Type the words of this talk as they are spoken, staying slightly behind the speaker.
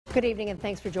Good evening and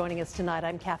thanks for joining us tonight.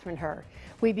 I'm Catherine Herr.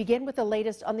 We begin with the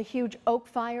latest on the huge Oak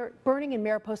fire burning in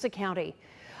Mariposa County.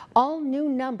 All new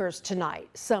numbers tonight,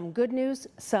 some good news,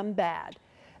 some bad.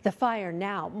 The fire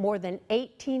now more than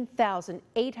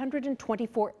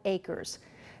 18,824 acres.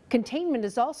 Containment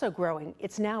is also growing.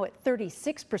 It's now at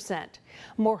 36%.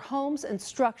 More homes and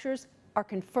structures are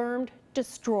confirmed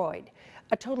destroyed.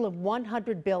 A total of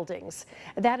 100 buildings.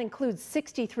 That includes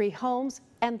 63 homes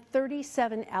and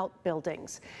 37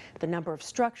 outbuildings. The number of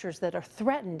structures that are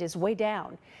threatened is way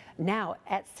down, now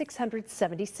at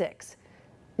 676.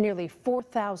 Nearly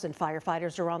 4,000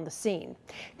 firefighters are on the scene.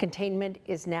 Containment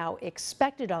is now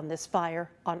expected on this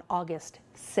fire on August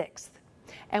 6th.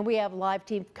 And we have live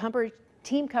team coverage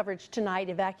tonight.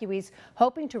 Evacuees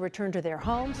hoping to return to their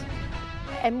homes.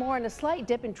 And more on a slight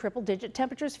dip in triple-digit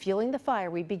temperatures fueling the fire.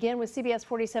 We begin with CBS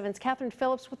 47's Catherine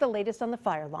Phillips with the latest on the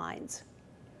fire lines.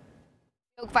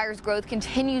 Oak fire's growth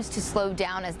continues to slow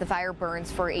down as the fire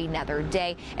burns for another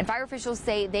day, and fire officials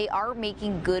say they are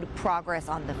making good progress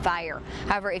on the fire.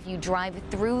 However, if you drive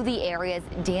through the areas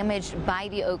damaged by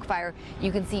the Oak fire,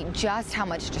 you can see just how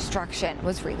much destruction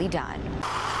was really done.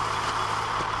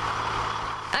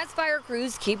 As fire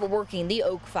crews keep working the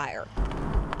Oak fire,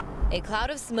 a cloud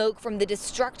of smoke from the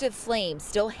destructive flames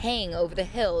still hang over the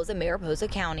hills of Mariposa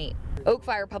County. Oak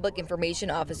Fire Public Information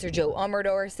Officer Joe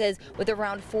Amador says with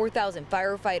around 4,000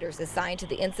 firefighters assigned to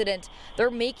the incident,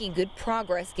 they're making good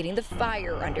progress getting the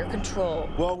fire under control.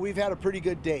 Well, we've had a pretty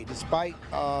good day despite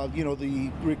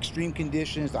the extreme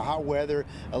conditions, the hot weather,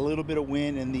 a little bit of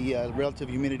wind, and the relative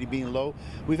humidity being low.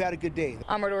 We've had a good day.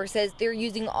 Amador says they're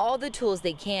using all the tools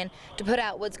they can to put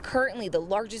out what's currently the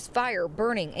largest fire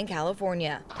burning in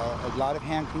California. A lot of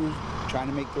hand crews trying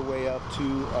to make their way up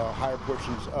to higher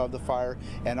portions of the fire,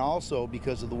 and also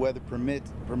because of the weather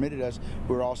permitted us,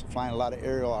 we're also flying a lot of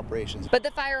aerial operations. But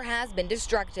the fire has been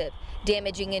destructive,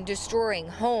 damaging and destroying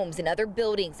homes and other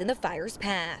buildings in the fire's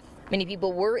path. Many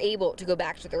people were able to go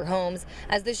back to their homes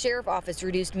as the sheriff office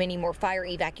reduced many more fire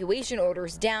evacuation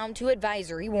orders down to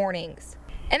advisory warnings.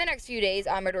 In the next few days,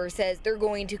 Amador says they're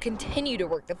going to continue to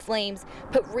work the flames,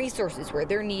 put resources where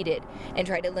they're needed, and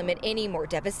try to limit any more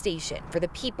devastation for the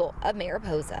people of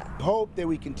Mariposa. Hope that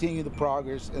we continue the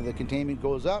progress and the containment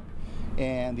goes up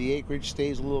and the acreage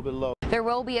stays a little bit low. There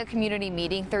will be a community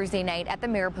meeting Thursday night at the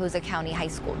Mariposa County High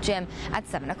School gym at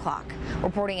 7 o'clock.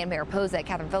 Reporting in Mariposa,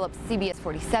 Catherine Phillips, CBS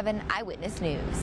 47 Eyewitness News.